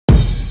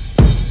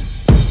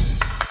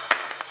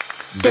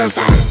There's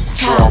that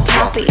tall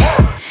poppy,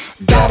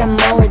 gotta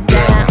mow it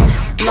down.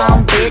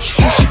 Long bitch,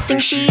 who she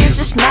thinks she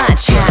is, it's my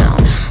town.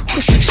 Who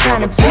she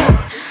tryna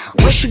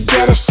be, where she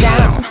get her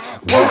sound?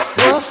 Woof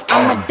woof,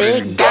 I'm a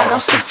big dog, I'll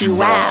sniff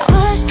you out.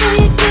 Push till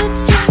you get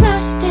too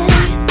rusty,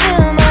 you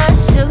spill my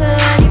sugar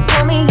and you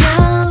pull me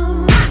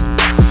out.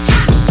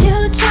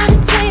 You try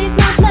to taste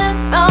my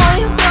blood, all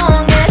you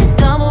gon' get is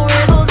double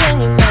ripples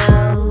in your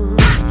mouth.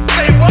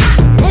 Say what?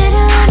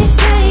 Little honey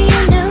say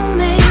you knew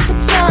me,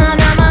 but you're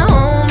not my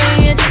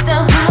homie, you're just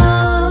a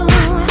hoe.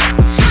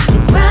 You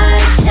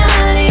ride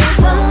shiny and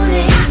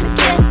phony, but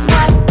guess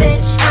what,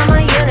 bitch, I'm a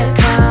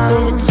unicorn.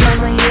 Bitch,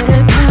 I'm a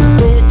unicorn.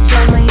 Bitch,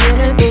 I'm a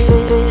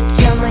unicorn. Bitch,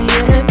 I'm a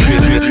unicorn.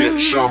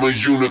 Bitch, I'm a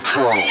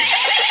unicorn.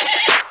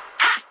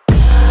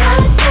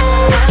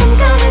 I'm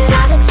gonna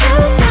tell the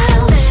truth now.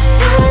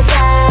 The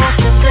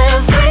best of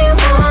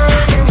everyone.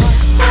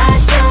 Why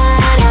should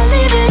I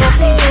leave it up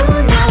to you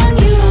now?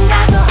 You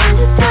rap for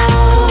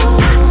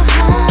underdogs.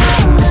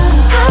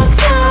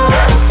 Folks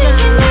are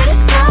thinking you to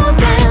slow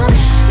down.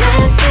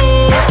 Let's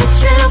keep it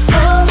true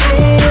for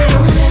real.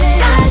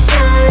 Why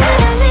should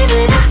I leave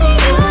it up to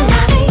you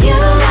now? You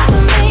rap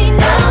for me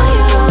now.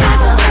 You rap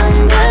for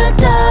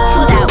underdogs.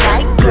 Who that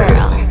white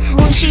girl?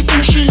 Who she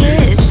thinks she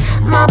is?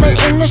 Mobbing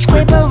in the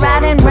scraper,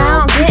 riding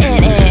round,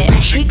 getting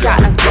it. She got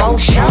a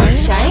gold chain.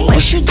 Where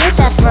she get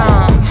that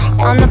from?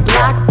 On the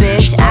block,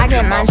 bitch. I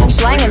get mine from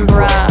swinging,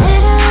 bruh.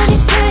 Little honey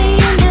say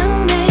you knew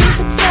me,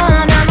 but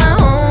you're not my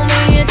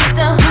homie, you're just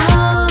a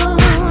hoe.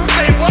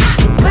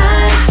 You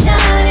ride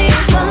shiny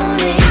and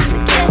phony,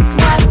 but guess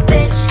what,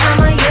 bitch, I'm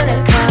a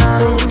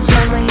unicorn. Bitch,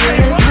 I'm a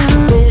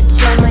unicorn.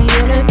 Bitch, I'm a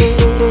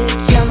unicorn.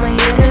 Bitch, I'm a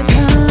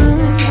unicorn.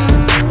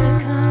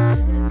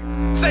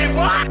 Say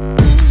what?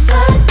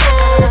 Fuck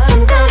this,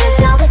 I'm gonna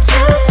tell the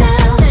truth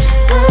now.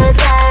 Good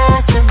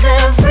last of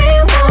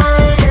everyone.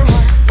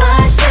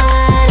 Why should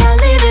I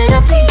leave it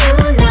up to you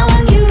now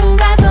when you don't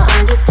rap for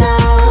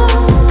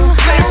underdogs?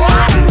 Say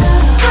what?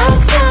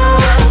 Folks are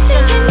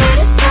thinking you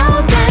to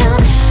slow down.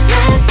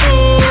 Let's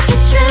keep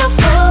it true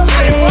for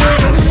real.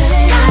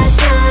 Why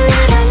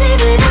should I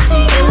leave it up to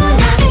you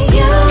now?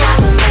 You rap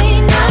for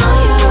me now,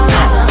 you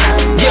rap for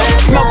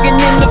underdogs. Smoking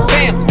in the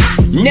phantom,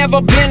 never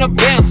been a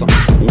bouncer.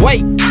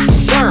 Wait,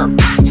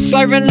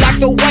 serving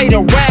like a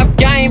waiter. Rap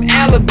game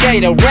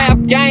alligator, rap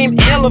game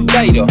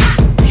elevator.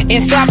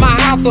 Inside my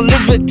house,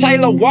 Elizabeth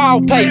Taylor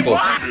wallpaper.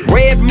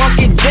 Red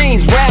monkey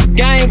jeans, rap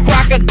game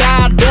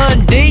crocodile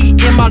Dundee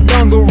in my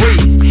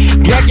dungarees.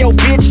 Drag your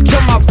bitch to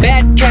my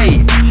bat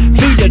cave,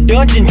 feed her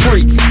dungeon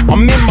treats.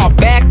 I'm in my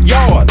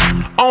backyard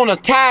on a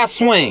tire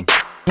swing.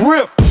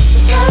 Rip.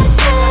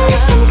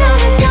 I'm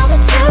gonna tell the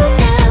truth.